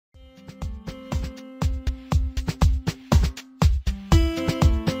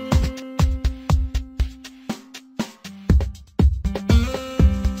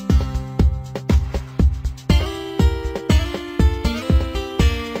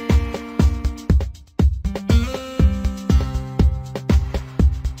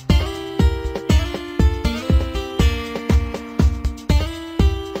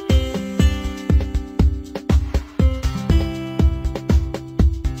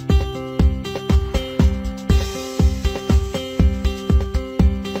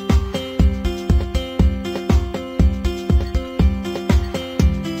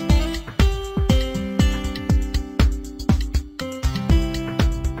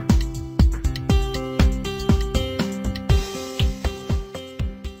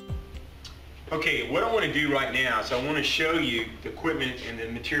Okay, what I want to do right now is I want to show you the equipment and the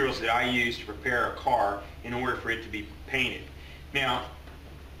materials that I use to prepare a car in order for it to be painted. Now,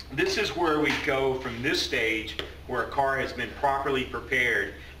 this is where we go from this stage where a car has been properly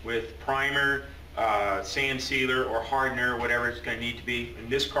prepared with primer, sand sealer or hardener, whatever it's going to need to be. And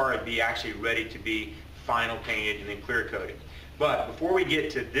this car would be actually ready to be final painted and then clear coated. But before we get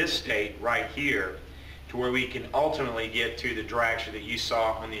to this state right here, to where we can ultimately get to the dragster that you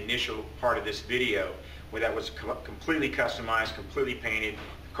saw on the initial part of this video, where that was completely customized, completely painted.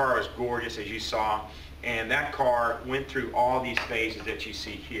 The car was gorgeous, as you saw, and that car went through all these phases that you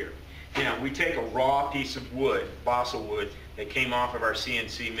see here. Now, we take a raw piece of wood, balsa wood, that came off of our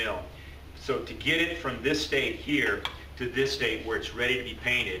CNC mill. So to get it from this state here to this state where it's ready to be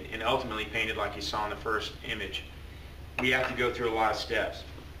painted, and ultimately painted like you saw in the first image, we have to go through a lot of steps.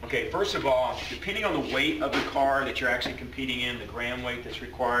 Okay, first of all, depending on the weight of the car that you're actually competing in, the gram weight that's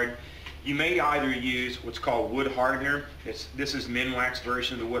required, you may either use what's called wood hardener. This is Minwax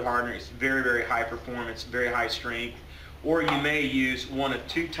version of the wood hardener. It's very, very high performance, very high strength. Or you may use one of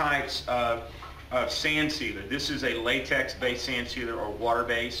two types of sand sealer. This is a latex-based sand sealer or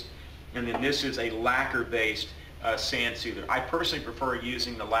water-based, and then this is a lacquer-based sand sealer. I personally prefer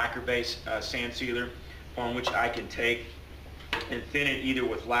using the lacquer-based sand sealer, on which I can take and thin it either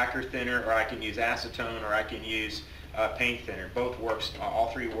with lacquer thinner, or I can use acetone, or I can use paint thinner. Both works,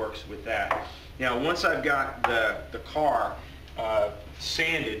 all three works with that. Now, once I've got the car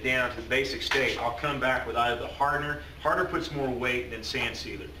sanded down to the basic state, I'll come back with either the hardener. Hardener puts more weight than sand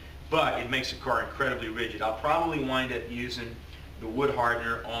sealer, but it makes the car incredibly rigid. I'll probably wind up using the wood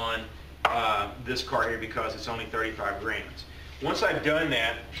hardener on this car here because it's only 35 grams. Once I've done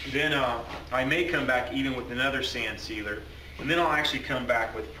that, then I may come back even with another sand sealer, and then I'll actually come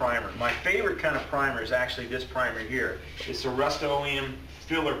back with primer. My favorite kind of primer is actually this primer here. It's the Rust-Oleum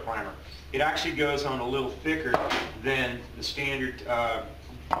filler primer. It actually goes on a little thicker than the standard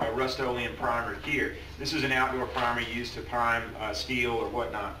Rust-Oleum primer here. This is an outdoor primer used to prime steel or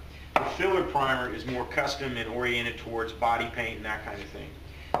whatnot. The filler primer is more custom and oriented towards body paint and that kind of thing.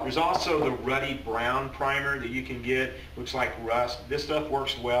 There's also the ruddy brown primer that you can get. Looks like rust. This stuff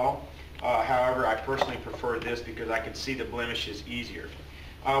works well. However, I personally prefer this because I can see the blemishes easier.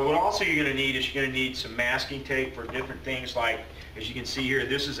 What also you're going to need is you're going to need some masking tape for different things, like, as you can see here,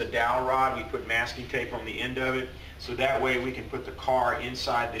 this is a dowel rod. We put masking tape on the end of it, so that way we can put the car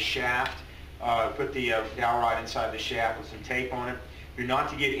inside the shaft, put the dowel rod inside the shaft with some tape on it. You're not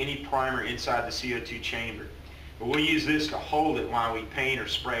to get any primer inside the CO2 chamber. But we'll use this to hold it while we paint or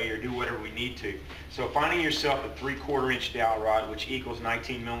spray or do whatever we need to. So finding yourself a 3/4 inch dowel rod, which equals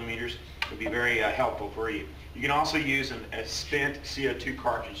 19 millimeters, would be very helpful for you. You can also use a spent CO2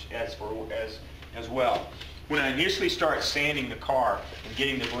 cartridge as well. When I initially start sanding the car and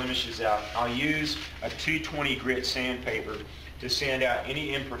getting the blemishes out, I'll use a 220 grit sandpaper to sand out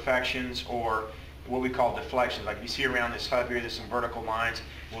any imperfections or what we call deflections. Like you see around this hub here, there's some vertical lines.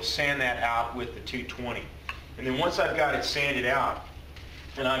 We'll sand that out with the 220. And then once I've got it sanded out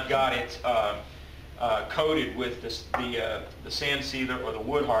and I've got it coated with the sand sealer or the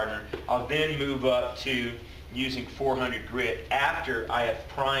wood hardener, I'll then move up to using 400 grit after I have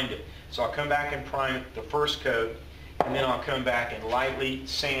primed it. So I'll come back and prime it the first coat, and then I'll come back and lightly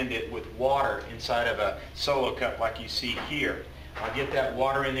sand it with water inside of a solo cup like you see here. I'll get that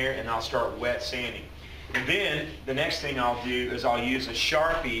water in there and I'll start wet sanding. And then the next thing I'll do is I'll use a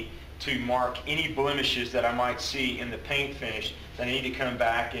Sharpie to mark any blemishes that I might see in the paint finish that I need to come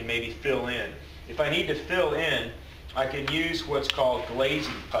back and maybe fill in. If I need to fill in, I can use what's called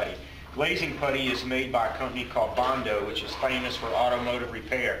glazing putty. Glazing putty is made by a company called Bondo, which is famous for automotive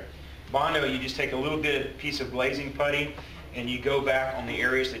repair. Bondo, you just take a little piece of glazing putty and you go back on the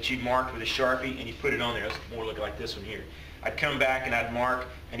areas that you marked with a Sharpie and you put it on there. It's more look like this one here. I'd come back and I'd mark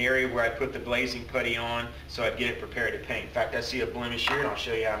an area where I put the glazing putty on so I'd get it prepared to paint. In fact, I see a blemish here and I'll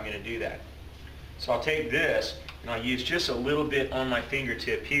show you how I'm going to do that. So I'll take this and I'll use just a little bit on my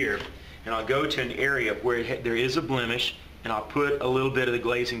fingertip here, and I'll go to an area where there is a blemish and I'll put a little bit of the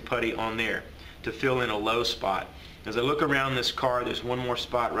glazing putty on there to fill in a low spot. As I look around this car, there's one more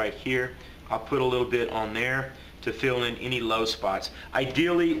spot right here. I'll put a little bit on there to fill in any low spots.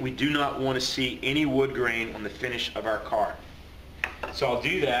 Ideally, we do not want to see any wood grain on the finish of our car. So I'll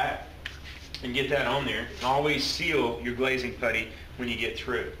do that and get that on there. And always seal your glazing putty when you get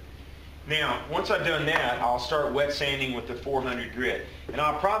through. Now, once I've done that, I'll start wet sanding with the 400 grit. And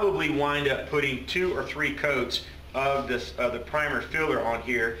I'll probably wind up putting 2 or 3 coats of the primer filler on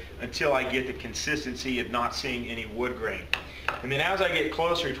here until I get the consistency of not seeing any wood grain. And then as I get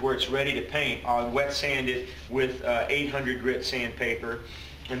closer to where it's ready to paint, I'll wet sand it with 800 grit sandpaper,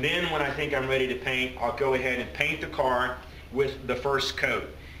 And then when I think I'm ready to paint, I'll go ahead and paint the car with the first coat.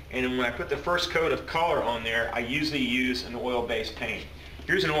 And then when I put the first coat of color on there, I usually use an oil-based paint.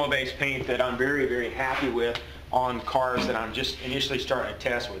 Here's an oil-based paint that I'm very, very happy with on cars that I'm just initially starting to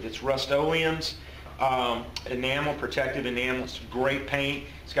test with. It's Rust-Oleum's enamel, protective enamel. It's great paint.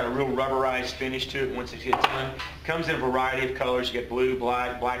 It's got a real rubberized finish to it once it hits done. Comes in a variety of colors. You get blue,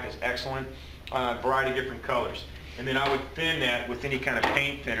 black is excellent. Variety of different colors. And then I would thin that with any kind of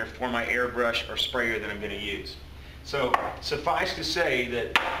paint thinner for my airbrush or sprayer that I'm going to use. So suffice to say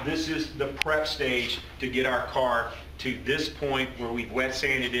that this is the prep stage to get our car to this point where we've wet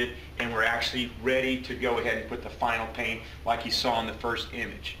sanded it and we're actually ready to go ahead and put the final paint like you saw in the first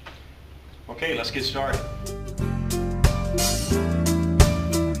image. Okay, let's get started.